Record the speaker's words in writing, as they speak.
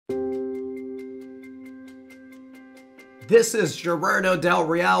This is Gerardo Del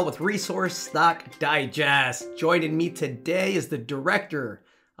Real with Resource Stock Digest. Joining me today is the director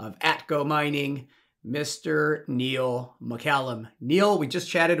of Atco Mining, Mr. Neil McCallum. Neil, we just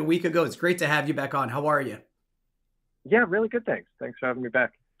chatted a week ago. It's great to have you back on. How are you? Yeah, really good. Thanks. Thanks for having me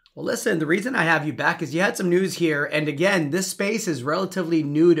back. Well, listen, the reason I have you back is you had some news here. And again, this space is relatively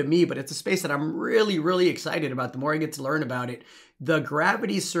new to me, but it's a space that I'm really excited about the more I get to learn about it. The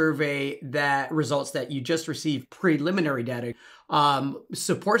gravity survey that results that you just received, preliminary data,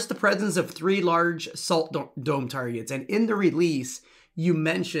 supports the presence of 3 large salt dome targets. And in the release, you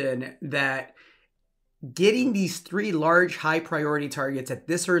mention that getting these 3 large high priority targets at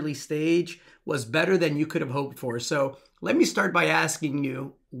this early stage was better than you could have hoped for. So let me start by asking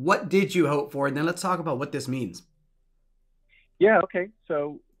you, what did you hope for? And then let's talk about what this means. Yeah, okay.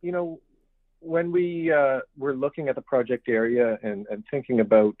 So, when we were looking at the project area and thinking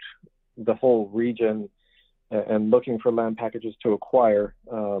about the whole region and looking for land packages to acquire,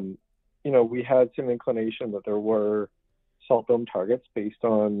 we had some inclination that there were salt dome targets based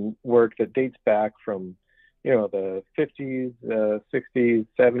on work that dates back from, the 50s, 60s,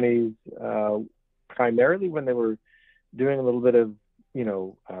 70s, primarily when they were doing a little bit of,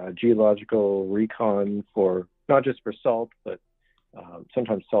 geological recon for not just for salt, but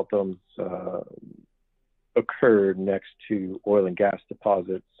sometimes salt domes occur next to oil and gas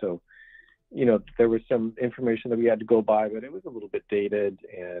deposits. So, there was some information that we had to go by, but it was a little bit dated.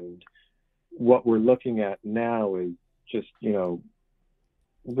 And what we're looking at now is just,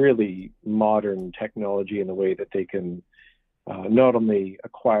 really modern technology in the way that they can not only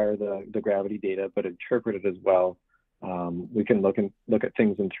acquire the gravity data, but interpret it as well. We can look at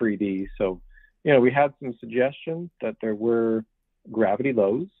things in 3D. So, we had some suggestions that there were gravity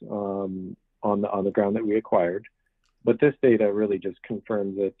lows on the ground that we acquired, but this data really just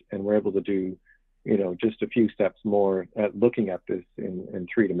confirms it, and we're able to do, just a few steps more at looking at this in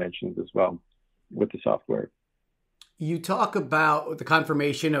 3 dimensions as well with the software. You talk about the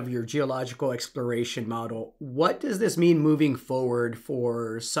confirmation of your geological exploration model. What does this mean moving forward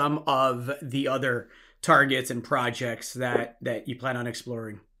for some of the other targets and projects that you plan on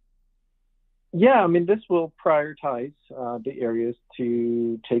exploring? Yeah, this will prioritize the areas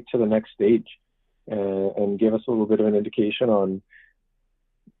to take to the next stage and give us a little bit of an indication on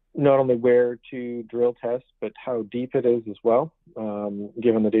not only where to drill test, but how deep it is as well,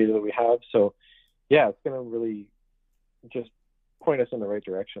 given the data that we have. So, yeah, it's going to really just point us in the right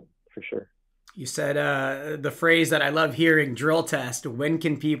direction for sure. You said the phrase that I love hearing, drill test. When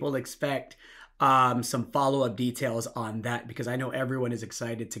can people expect some follow-up details on that? Because I know everyone is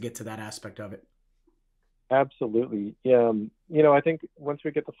excited to get to that aspect of it. Absolutely. Yeah. I think once we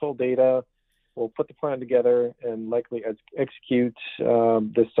get the full data, we'll put the plan together and likely execute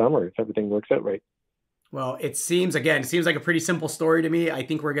this summer if everything works out right. Well, it seems like a pretty simple story to me. I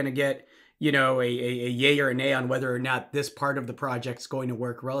think we're going to get, a yay or a nay on whether or not this part of the project is going to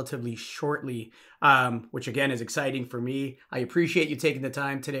work relatively shortly, which again is exciting for me. I appreciate you taking the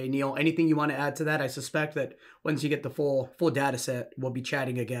time today, Neil. Anything you want to add to that? I suspect that once you get the full data set, we'll be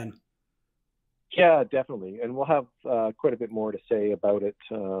chatting again. Yeah, definitely. And we'll have quite a bit more to say about it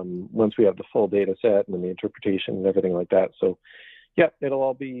once we have the full data set and the interpretation and everything like that. So, yeah, it'll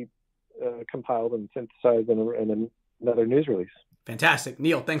all be compiled and synthesized in another news release. Fantastic.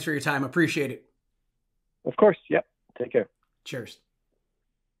 Neil, thanks for your time. Appreciate it. Of course. Yep. Take care. Cheers.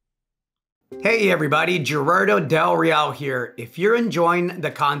 Hey everybody, Gerardo Del Real here. If you're enjoying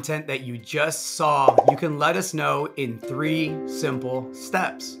the content that you just saw, you can let us know in 3 simple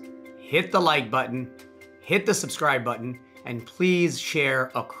steps. Hit the like button, hit the subscribe button, and please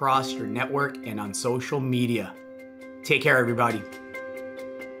share across your network and on social media. Take care, everybody.